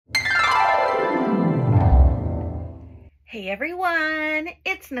Hey everyone,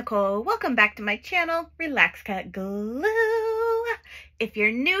 it's Nicole. Welcome back to my channel, Relax.Cut.Glue. If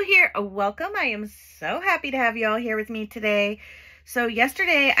you're new here, welcome. I am so happy to have you all here with me today. So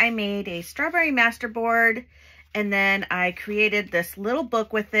yesterday I made a strawberry masterboard and then I created this little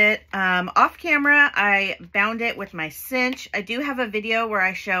book with it. Off camera, I bound it with my cinch. I do have a video where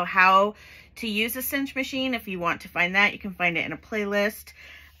I show how to use a cinch machine. If you want to find that, you can find it in a playlist.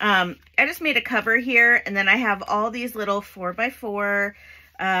 I just made a cover here, and then I have all these little 4x4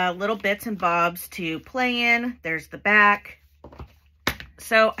 little bits and bobs to play in. There's the back.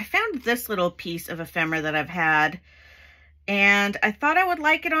 So I found this little piece of ephemera that I've had, and I thought I would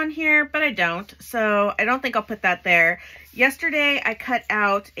like it on here, but I don't. So I don't think I'll put that there. Yesterday, I cut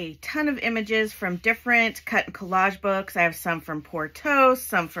out a ton of images from different cut and collage books. I have some from Portos,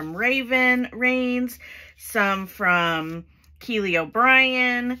 some from Rains, some from Keely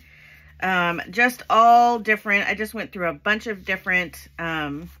O'Brien, just all different. I just went through a bunch of different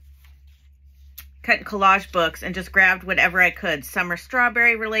cut and collage books and just grabbed whatever I could. Some are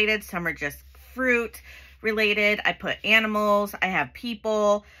strawberry related, some are just fruit related. I put animals, I have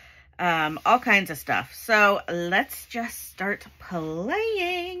people, all kinds of stuff. So let's just start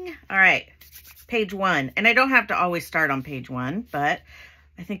playing. All right, page 1. And I don't have to always start on page 1, but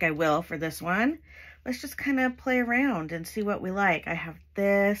I think I will for this one. Let's just kind of play around and see what we like. I have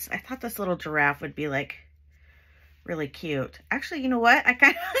this. I thought this little giraffe would be like really cute. Actually, you know what? I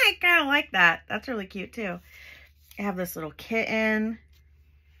kind of like that. That's really cute too. I have this little kitten.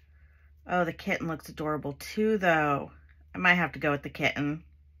 Oh, the kitten looks adorable too though. I might have to go with the kitten.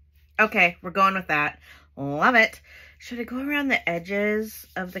 Okay, we're going with that. Love it. Should I go around the edges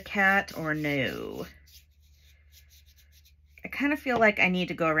of the cat or no? I kind of feel like I need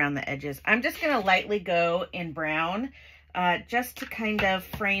to go around the edges. I'm just going to lightly go in brown just to kind of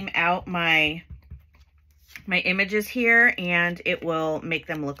frame out my images here, and it will make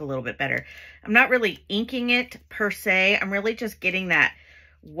them look a little bit better. I'm not really inking it per se. I'm really just getting that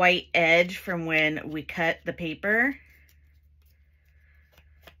white edge from when we cut the paper.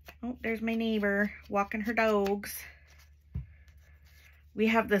 Oh, there's my neighbor walking her dogs. We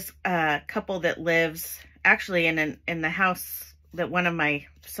have this couple that lives actually in the house that one of my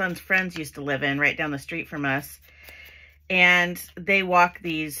son's friends used to live in right down the street from us. And they walk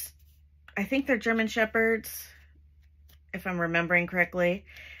these, I think they're German Shepherds, if I'm remembering correctly.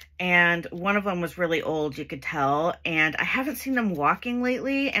 And one of them was really old, you could tell. And I haven't seen them walking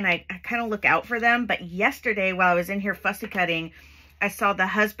lately, and I kind of look out for them. But yesterday, while I was in here fussy cutting, I saw the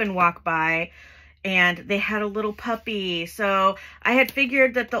husband walk by, and they had a little puppy. So I had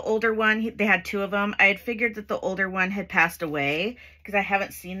figured that the older one, they had 2 of them. I had figured that the older one had passed away because I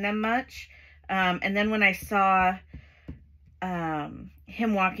haven't seen them much. And then when I saw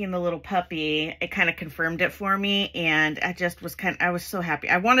him walking the little puppy, it kind of confirmed it for me. And I just was I was so happy.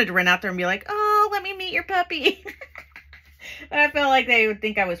 I wanted to run out there and be like, oh, let me meet your puppy. But I felt like they would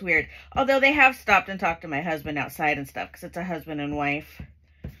think I was weird. Although they have stopped and talked to my husband outside and stuff because it's a husband and wife.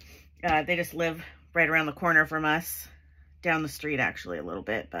 They just live right around the corner from us, down the street actually a little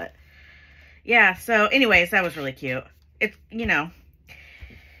bit, but yeah. So anyways, that was really cute. It's, you know,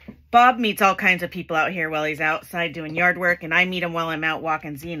 Bob meets all kinds of people out here while he's outside doing yard work, and I meet him while I'm out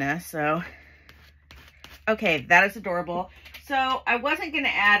walking Xena. So, okay, that is adorable. So I wasn't going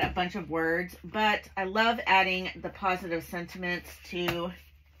to add a bunch of words, but I love adding the positive sentiments to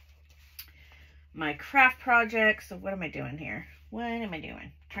my craft project. So what am I doing here? What am I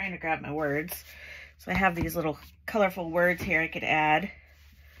doing? Trying to grab my words. So I have these little colorful words here I could add.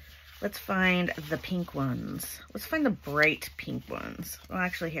 Let's find the pink ones. Let's find the bright pink ones. Well,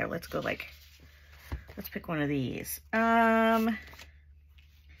 actually here, let's go like, let's pick one of these. Ooh,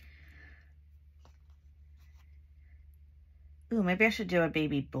 maybe I should do a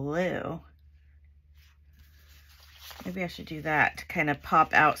baby blue. Maybe I should do that to kind of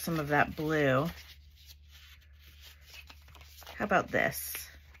pop out some of that blue. How about this?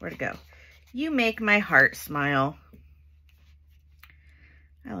 Where'd it go? You make my heart smile.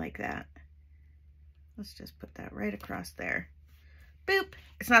 I like that. Let's just put that right across there. Boop.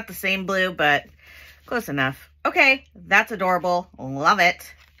 It's not the same blue, but close enough. Okay, that's adorable. Love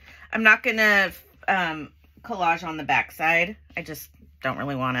it. I'm not going to collage on the back side. I just don't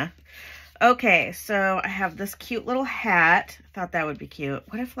really want to. Okay, so I have this cute little hat. I thought that would be cute.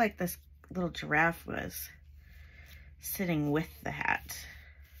 What if like this little giraffe was sitting with the hat?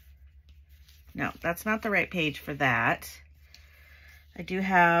 No, that's not the right page for that. I do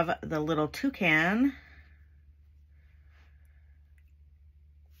have the little toucan.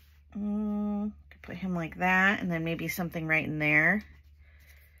 Put him like that, and then maybe something right in there.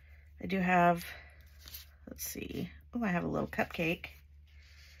 I do have, let's see, Oh, I have a little cupcake.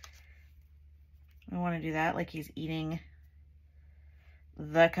 I want to do that like he's eating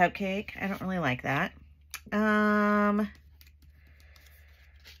the cupcake. I don't really like that.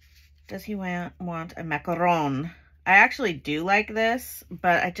 Does he want a macaron? I actually do like this,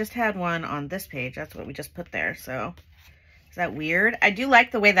 but I just had one on this page. That's what we just put there. So is that weird? I do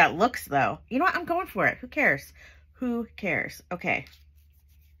like the way that looks though. You know what? I'm going for it. Who cares? Who cares? Okay.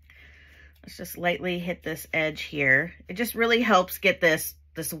 Let's just lightly hit this edge here. It just really helps get this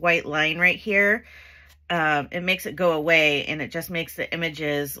white line right here. It makes it go away, and it just makes the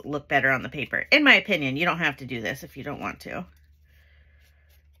images look better on the paper. In my opinion, you don't have to do this if you don't want to.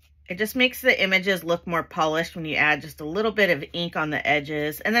 It just makes the images look more polished when you add just a little bit of ink on the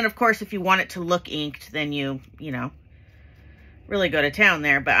edges. And then, of course, if you want it to look inked, then you know, really go to town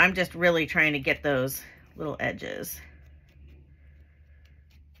there. But I'm just really trying to get those little edges.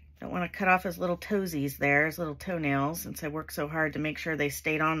 Don't want to cut off his little toesies there, his little toenails, since I worked so hard to make sure they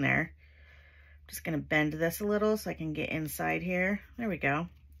stayed on there. I'm just going to bend this a little so I can get inside here. There we go.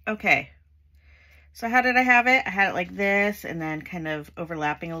 Okay. So how did I have it? I had it like this and then kind of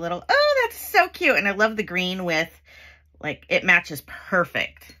overlapping a little. Oh, that's so cute. And I love the green with, like, it matches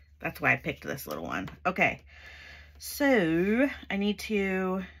perfect. That's why I picked this little one. Okay. So I need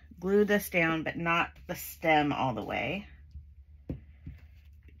to glue this down, but not the stem all the way.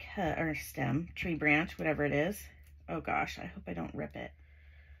 Or stem, tree branch, whatever it is. Oh gosh, I hope I don't rip it.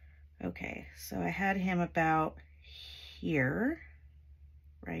 Okay, so I had him about here,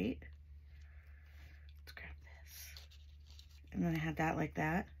 right? Let's grab this. And then I had that like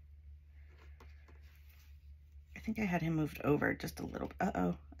that. I think I had him moved over just a little.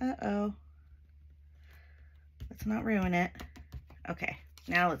 Uh-oh. Let's not ruin it. Okay,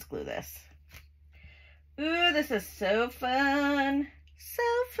 now let's glue this. Ooh, this is so fun. So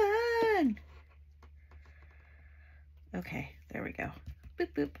fun. Okay, there we go. Boop,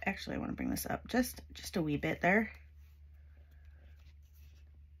 boop. Actually, I want to bring this up just a wee bit there.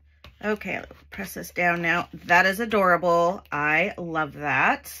 Okay, let's press this down now. That is adorable. I love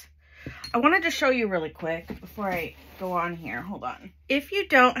that. I wanted to show you really quick before I go on here. Hold on. If you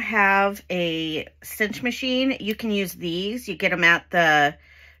don't have a cinch machine, you can use these. You get them at the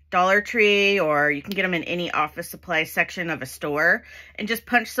Dollar Tree, or you can get them in any office supply section of a store, and just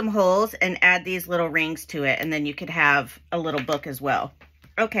punch some holes and add these little rings to it, and then you could have a little book as well.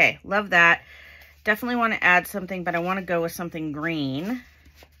 Okay, love that. Definitely want to add something, but I want to go with something green.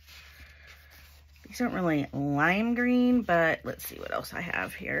 These aren't really lime green, but let's see what else I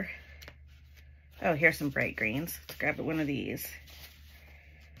have here. Oh, here's some bright greens. Let's grab one of these.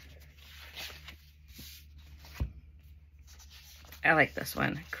 I like this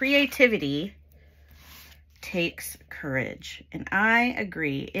one. Creativity takes courage. And I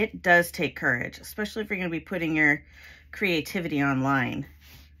agree. It does take courage, especially if you're going to be putting your creativity online.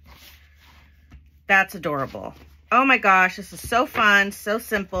 That's adorable. Oh my gosh, this is so fun, so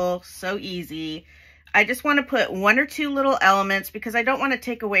simple, so easy. I just want to put one or two little elements because I don't want to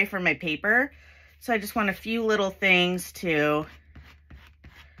take away from my paper. So I just want a few little things to,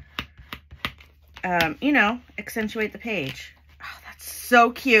 you know, accentuate the page. Oh, that's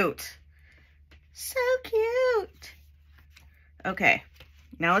so cute. So cute. Okay,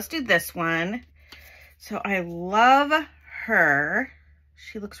 now let's do this one. So I love her.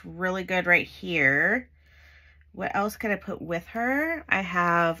 She looks really good right here. What else could I put with her? I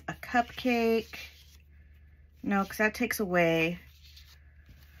have a cupcake. No, because that takes away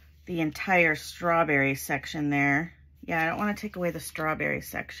the entire strawberry section there. Yeah, I don't want to take away the strawberry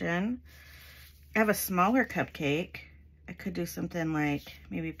section. I have a smaller cupcake. I could do something like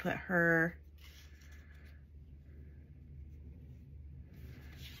maybe put her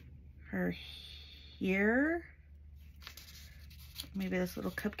here. Maybe this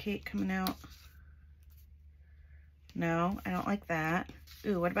little cupcake coming out. No, I don't like that.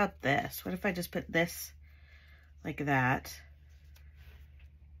 Ooh, what about this? What if I just put this like that?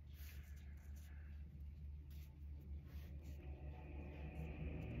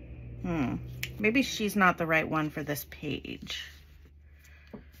 Maybe she's not the right one for this page.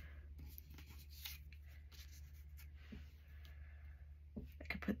 I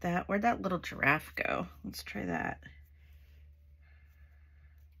could put that. Where'd that little giraffe go? Let's try that.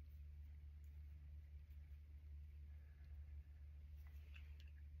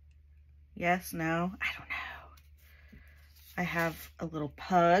 Yes, no, I don't know. I have a little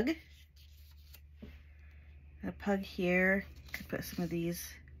pug. A pug here. Could put some of these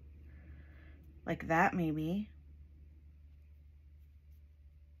like that maybe.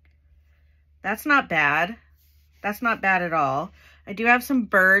 That's not bad. That's not bad at all. I do have some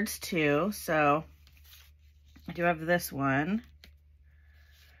birds too, so I do have this one.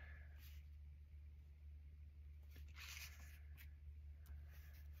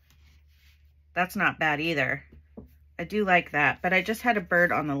 That's not bad either. I do like that, but I just had a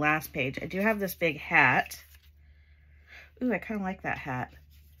bird on the last page. I do have this big hat. Ooh, I kind of like that hat.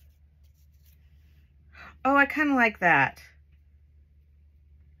 Oh, I kind of like that.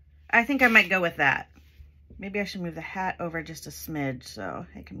 I think I might go with that. Maybe I should move the hat over just a smidge so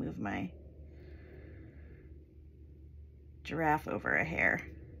I can move my giraffe over a hair.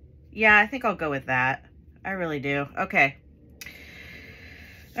 Yeah, I think I'll go with that. I really do. Okay.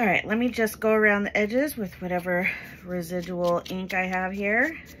 All right, let me just go around the edges with whatever residual ink I have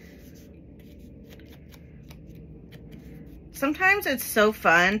here. Sometimes it's so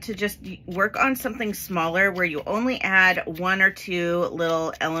fun to just work on something smaller where you only add 1 or 2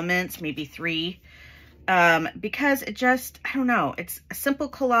 little elements, maybe 3, because it just, I don't know, it's a simple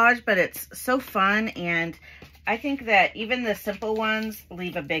collage, but it's so fun, and I think that even the simple ones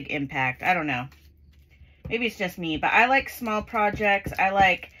leave a big impact. I don't know. Maybe it's just me, but I like small projects. I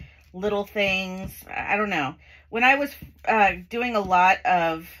like little things. I don't know. When I was doing a lot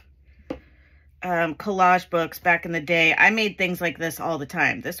of collage books back in the day, I made things like this all the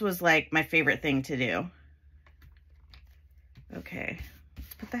time. This was like my favorite thing to do. Okay,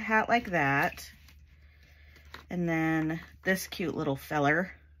 let's put the hat like that. And then this cute little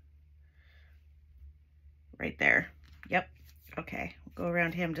feller right there. Yep. Okay, we'll go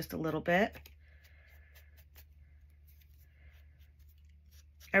around him just a little bit.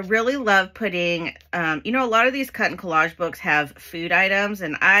 I really love putting, you know, a lot of these cut and collage books have food items,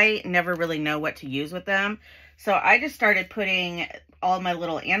 and I never really know what to use with them. So I just started putting all my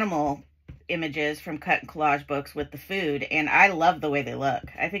little animal images from cut and collage books with the food, and I love the way they look.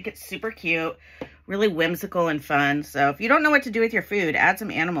 I think it's super cute, really whimsical and fun. So if you don't know what to do with your food, add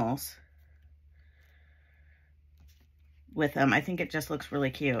some animals with them. I think it just looks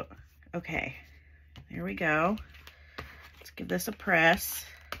really cute. Okay, there we go. Let's give this a press.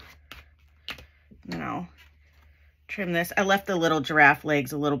 Now, trim this. I left the little giraffe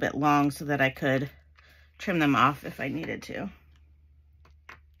legs a little bit long so that I could trim them off if I needed to.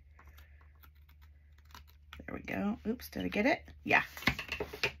 There we go. Oops, did I get it? Yeah.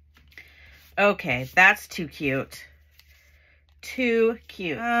 Okay, that's too cute. Too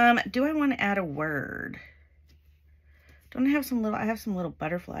cute. Do I want to add a word? Don't I have some little, I have some little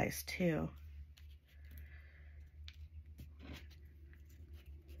butterflies too.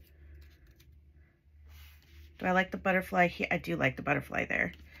 Do I like the butterfly here? I do like the butterfly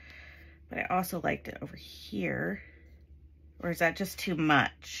there, but I also liked it over here. Or is that just too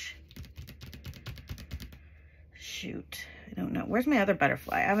much? Shoot, I don't know. Where's my other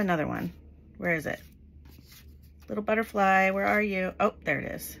butterfly? I have another one. Where is it? Little butterfly, where are you? Oh, there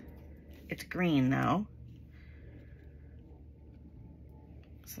it is. It's green though.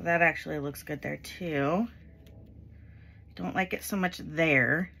 So that actually looks good there too. Don't like it so much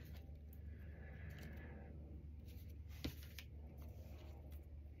there.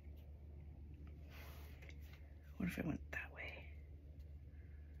 What if I went that way?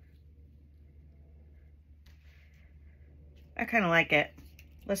 I kind of like it.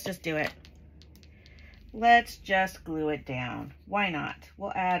 Let's just do it. Let's just glue it down. Why not?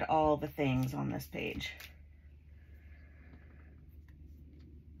 We'll add all the things on this page.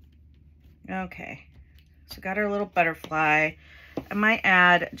 Okay, so got our little butterfly. I might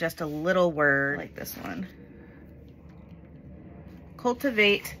add just a little word like this one.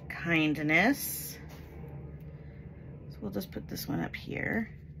 Cultivate kindness. We'll just put this one up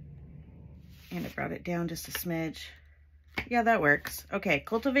here. And I brought it down just a smidge. Yeah, that works. Okay,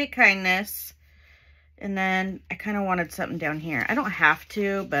 cultivate kindness. And then I kind of wanted something down here. I don't have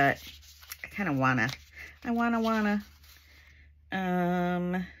to, but I kind of wanna. I wanna.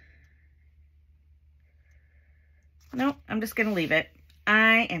 Nope, I'm just gonna leave it.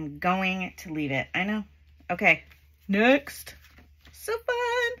 I am going to leave it. I know. Okay, next. So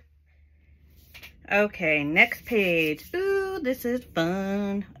fun. Okay, next page. Ooh, this is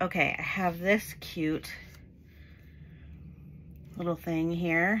fun. Okay, I have this cute little thing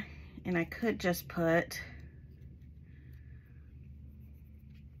here, and I could just put,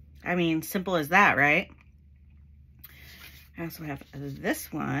 I mean, simple as that, right? I also have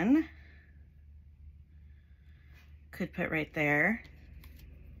this one. Could put right there.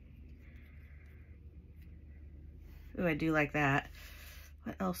 Ooh, I do like that.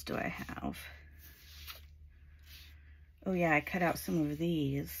 What else do I have? Oh yeah, I cut out some of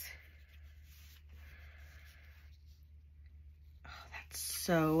these. Oh, that's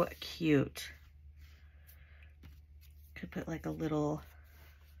so cute. Could put like a little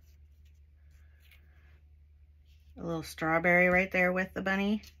little strawberry right there with the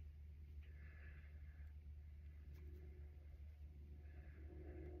bunny.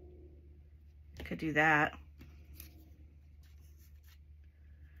 Could do that.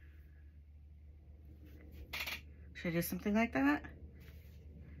 Should I do something like that?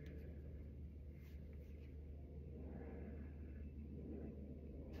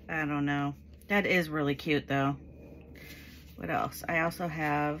 I don't know. That is really cute though. What else? I also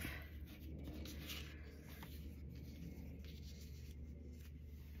have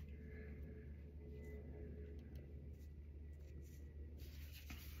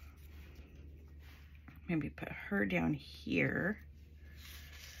maybe put her down here.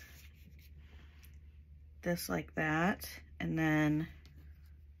 This like that, and then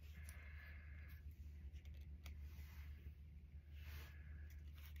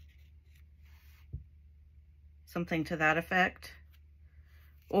something to that effect.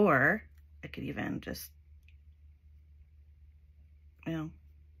 Or I could even just, you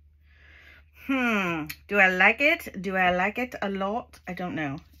know, do I like it? Do I like it a lot? I don't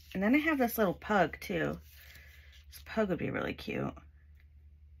know. And then I have this little pug too. This pug would be really cute.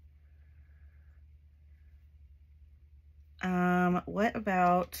 What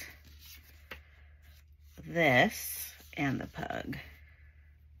about this and the pug?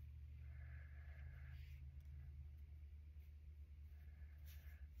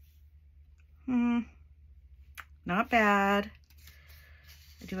 Not bad.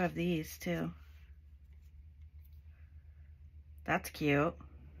 I do have these too. That's cute.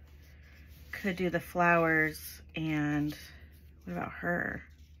 Could do the flowers, and what about her?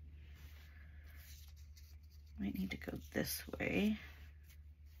 Might need to go this way.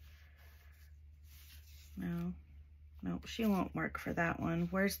 No, nope, she won't work for that one.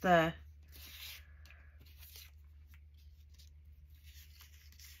 Where's the...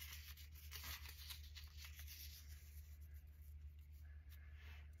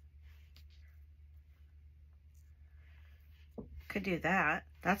 Could do that.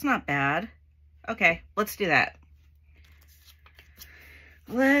 That's not bad. Okay, let's do that.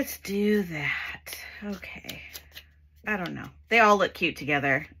 Let's do that. Okay. I don't know. They all look cute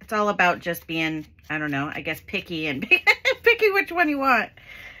together. It's all about just being, I don't know, I guess picky and picking which one you want.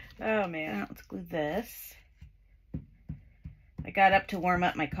 Oh man. Let's glue this. I got up to warm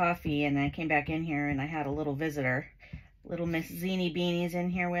up my coffee and I came back in here and I had a little visitor. Little Miss Zini Beanie's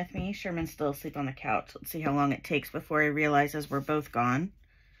in here with me. Sherman's still asleep on the couch. Let's see how long it takes before he realizes we're both gone.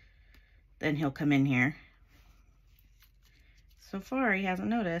 Then he'll come in here. So far, he hasn't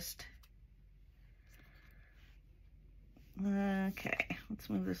noticed. Okay, let's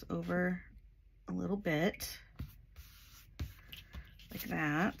move this over a little bit. Like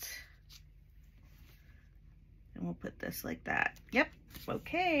that. And we'll put this like that. Yep,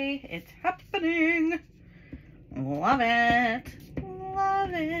 okay, it's happening. Love it.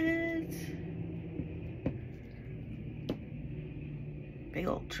 Love it. Big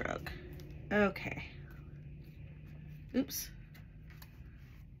old truck. Okay. Oops.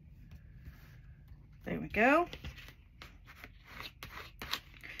 There we go.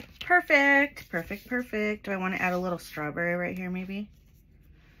 Perfect. Perfect, perfect. Do I want to add a little strawberry right here maybe?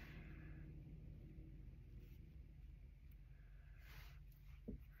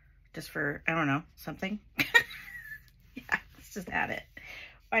 Just for, I don't know, something. Yeah, let's just add it.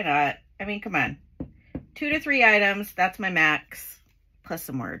 Why not? I mean, come on. 2 to 3 items, that's my max. Plus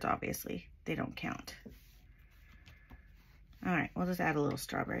some words, obviously. They don't count. All right, we'll just add a little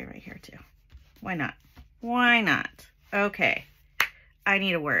strawberry right here too. Why not? Why not? Okay. I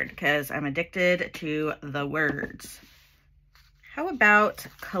need a word because I'm addicted to the words. How about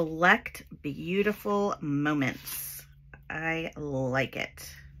collect beautiful moments? I like it.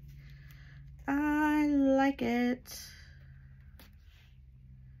 I like it.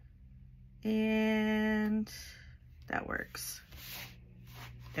 And that works.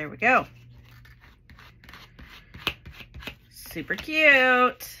 There we go. Super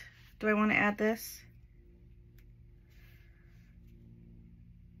cute. Do I want to add this?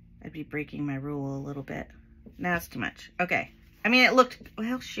 I'd be breaking my rule a little bit. No, that's too much. Okay. I mean, it looked,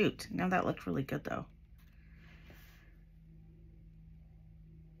 well, shoot. Now that looked really good though.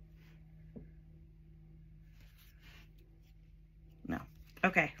 No.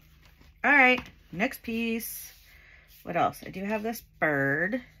 Okay. All right. Next piece. What else? I do have this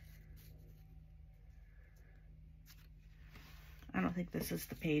bird. I don't think this is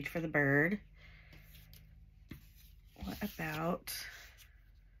the page for the bird. What about...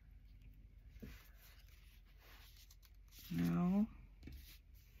 No.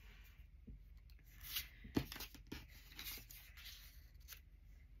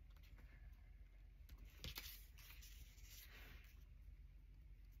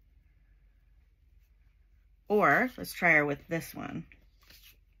 Or let's try her with this one.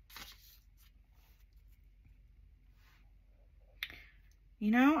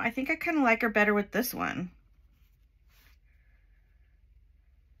 You know, I think I kind of like her better with this one.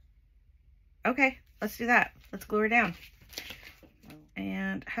 Okay, let's do that. Let's glue her down.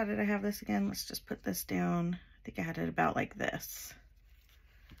 And how did I have this again? Let's just put this down. I think I had it about like this.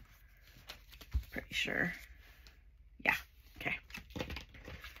 Pretty sure. Yeah, okay.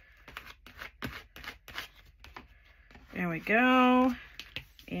 There we go.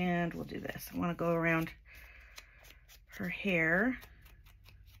 And we'll do this. I want to go around her hair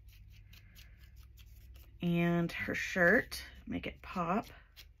and her shirt, make it pop.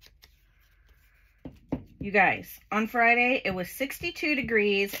 You guys, on Friday, it was 62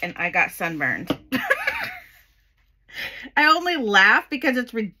 degrees and I got sunburned. I only laugh because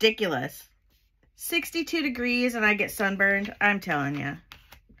it's ridiculous. 62 degrees and I get sunburned. I'm telling you.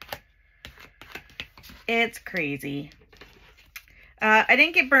 It's crazy. I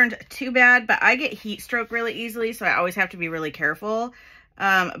didn't get burned too bad, but I get heat stroke really easily, so I always have to be really careful.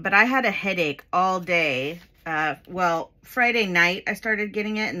 But I had a headache all day. Well, Friday night I started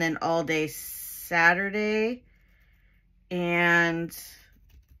getting it, and then all day Saturday and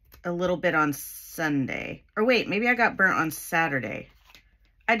a little bit on Sunday. Or wait, maybe I got burnt on Saturday.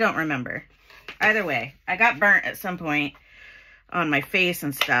 I don't remember. Either way, I got burnt at some point on my face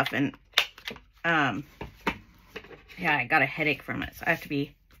and stuff, and yeah, I got a headache from it, so I have to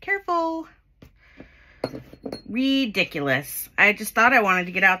be careful. Ridiculous. I just thought I wanted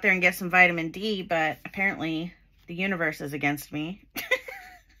to get out there and get some vitamin D, but apparently the universe is against me.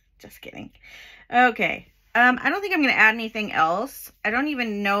 Just kidding. Okay. I don't think I'm going to add anything else. I don't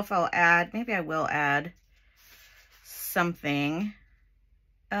even know if I'll add, maybe I will add something.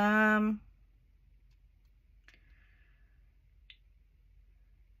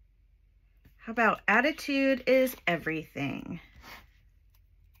 How about attitude is everything?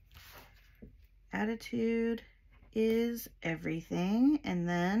 Attitude is everything. And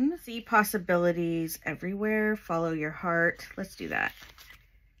then see possibilities everywhere. Follow your heart. Let's do that.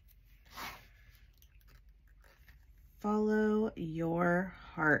 Follow your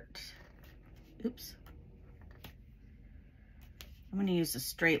heart. Oops. I'm going to use the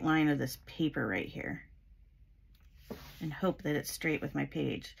straight line of this paper right here and hope that it's straight with my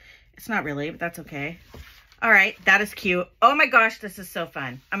page. It's not really, but that's okay. All right, that is cute. Oh my gosh, this is so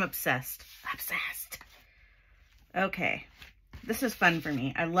fun. I'm obsessed. Obsessed. Okay, this is fun for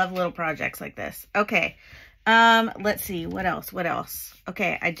me. I love little projects like this. Okay, let's see, what else? What else?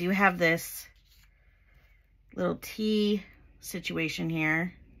 Okay, I do have this little tea situation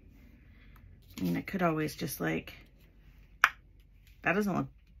here. I mean, I could always just like, that doesn't look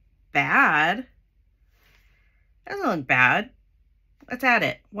bad. That doesn't look bad. Let's add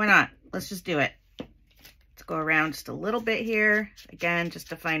it. Why not? Let's just do it. Let's go around just a little bit here. Again, just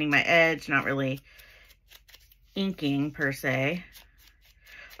defining my edge, not really inking per se.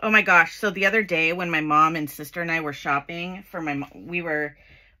 Oh my gosh. So the other day when my mom and sister and I were shopping for when we were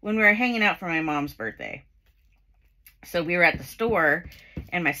hanging out for my mom's birthday. So we were at the store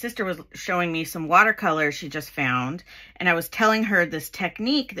and my sister was showing me some watercolors she just found. And I was telling her this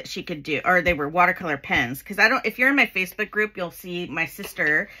technique that she could do, or they were watercolor pens. Cause if you're in my Facebook group, you'll see my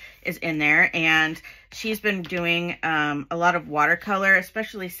sister is in there and she's been doing a lot of watercolor,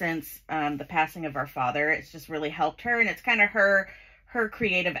 especially since the passing of our father. It's just really helped her. And it's kind of her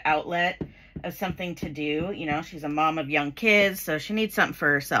creative outlet of something to do. You know, she's a mom of young kids, so she needs something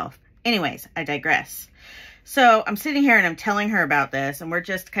for herself. Anyways, I digress. So I'm sitting here and I'm telling her about this and we're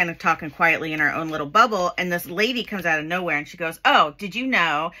just kind of talking quietly in our own little bubble. And this lady comes out of nowhere and she goes, oh, did you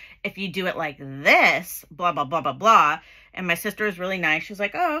know if you do it like this, blah, blah, blah, blah, blah. And my sister was really nice. She was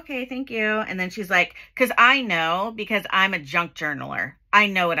like, oh, okay, thank you. And then she's like, because I know, because I'm a junk journaler. I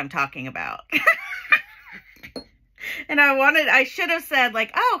know what I'm talking about. And I should have said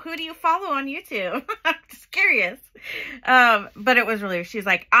like, oh, who do you follow on YouTube? I'm just curious. But it was really, she's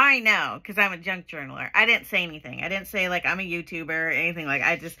like, I know, because I'm a junk journaler. I didn't say anything. I didn't say like, I'm a YouTuber or anything like,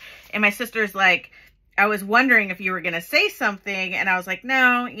 and my sister's like, I was wondering if you were going to say something. And I was like,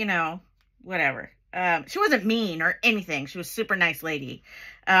 no, you know, whatever. She wasn't mean or anything. She was a super nice lady.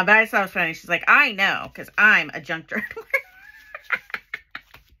 But I just thought it was funny. She's like, I know, because I'm a junk journaler.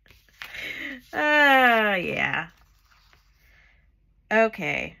 Yeah.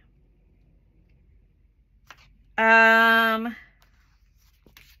 Okay.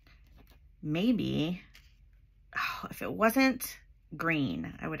 Maybe, oh, if it wasn't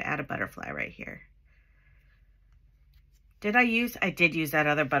green, I would add a butterfly right here. I did use that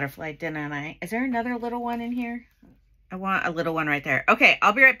other butterfly, didn't I? Is there another little one in here? I want a little one right there. Okay,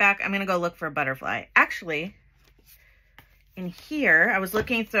 I'll be right back. I'm going to go look for a butterfly. Actually, in here, I was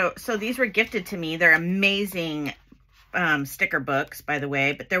looking through, so these were gifted to me. They're amazing sticker books, by the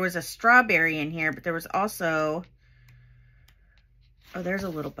way, but there was a strawberry in here, but there was also, oh, there's a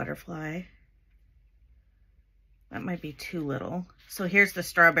little butterfly. That might be too little. So here's the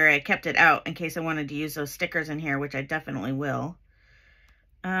strawberry. I kept it out in case I wanted to use those stickers in here, which I definitely will.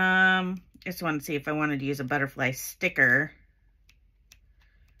 Just wanted to see if I wanted to use a butterfly sticker.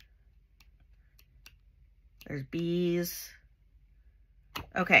 There's bees.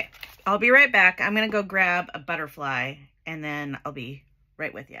 Okay, I'll be right back. I'm going to go grab a butterfly and then I'll be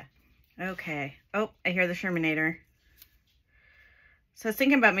right with you. Okay. Oh, I hear the Shermanator. So I was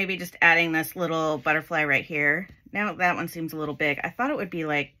thinking about maybe just adding this little butterfly right here. Now that one seems a little big. I thought it would be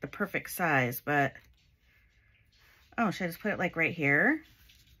like the perfect size, but... Oh, should I just put it like right here?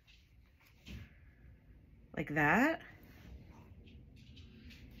 Like that?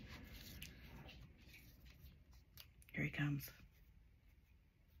 Here he comes.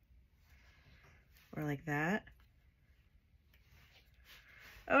 Or like that.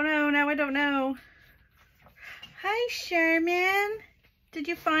 Oh no, now I don't know. Hi, Sherman. Did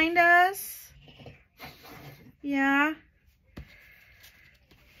you find us? Yeah.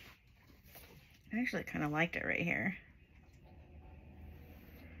 I actually kind of liked it right here.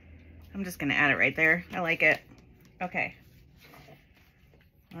 I'm just going to add it right there. I like it. Okay.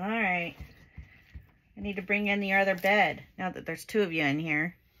 All right. I need to bring in the other bed now that there's two of you in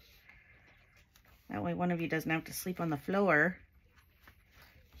here. That way one of you doesn't have to sleep on the floor.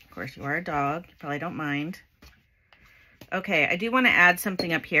 Of course, you are a dog. You probably don't mind. Okay, I do want to add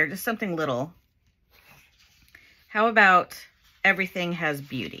something up here, just something little. How about everything has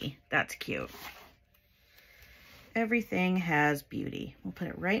beauty? That's cute. Everything has beauty. We'll put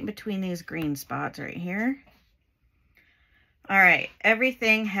it right in between these green spots right here. All right,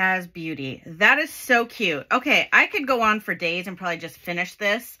 everything has beauty. That is so cute. Okay, I could go on for days and probably just finish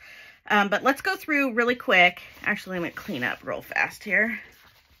this. But let's go through really quick. Actually, I'm going to clean up real fast here.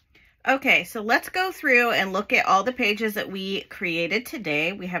 Okay, so let's go through and look at all the pages that we created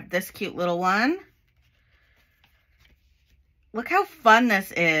today. We have this cute little one. Look how fun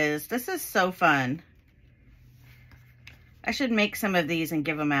this is. This is so fun. I should make some of these and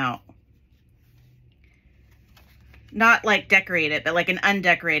give them out. Not like decorate it, but like an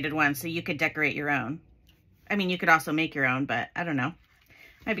undecorated one so you could decorate your own. I mean, you could also make your own, but I don't know.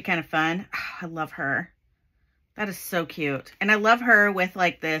 Might be kind of fun. Oh, I love her. That is so cute. And I love her with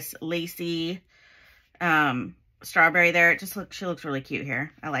like this lacy strawberry there. It just looks, she looks really cute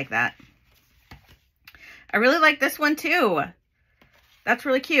here. I like that. I really like this one too. That's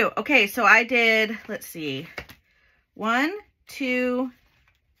really cute. Okay, so I did, let's see, 1, 2,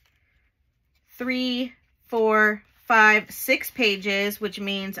 3, 4, 5, 6 pages, which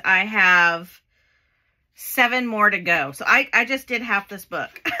means I have 7 more to go. So I just did half this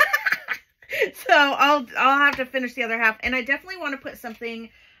book. So I'll have to finish the other half. And I definitely want to put something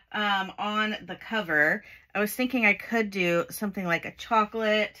on the cover. I was thinking I could do something like a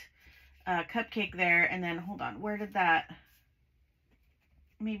chocolate cupcake there. And then, hold on, where did that,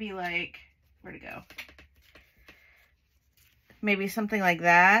 maybe like, where'd it go? Maybe something like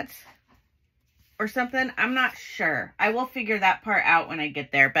that or something. I'm not sure. I will figure that part out when I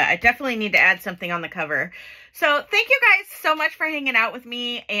get there, but I definitely need to add something on the cover. So thank you guys so much for hanging out with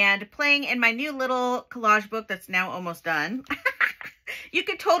me and playing in my new little collage book that's now almost done. You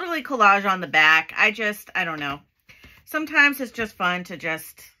could totally collage on the back. I don't know. Sometimes it's just fun to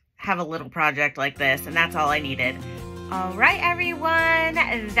just have a little project like this, and that's all I needed. All right, everyone,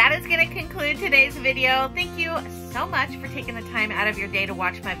 that is going to conclude today's video. Thank you so much for taking the time out of your day to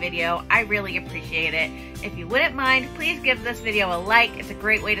watch my video. I really appreciate it. If you wouldn't mind, please give this video a like. It's a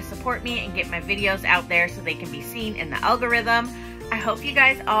great way to support me and get my videos out there so they can be seen in the algorithm. I hope you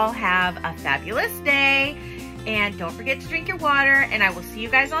guys all have a fabulous day. And don't forget to drink your water, and I will see you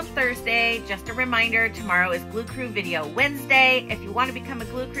guys on Thursday. Just a reminder, tomorrow is Glue Crew Video Wednesday. If you want to become a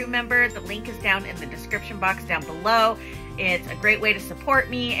Glue Crew member, the link is down in the description box down below. It's a great way to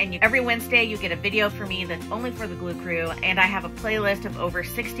support me, and every Wednesday you get a video from me that's only for the Glue Crew, and I have a playlist of over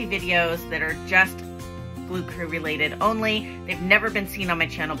 60 videos that are just Glue Crew related only. They've never been seen on my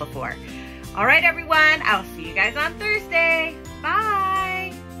channel before. All right, everyone, I'll see you guys on Thursday. Bye!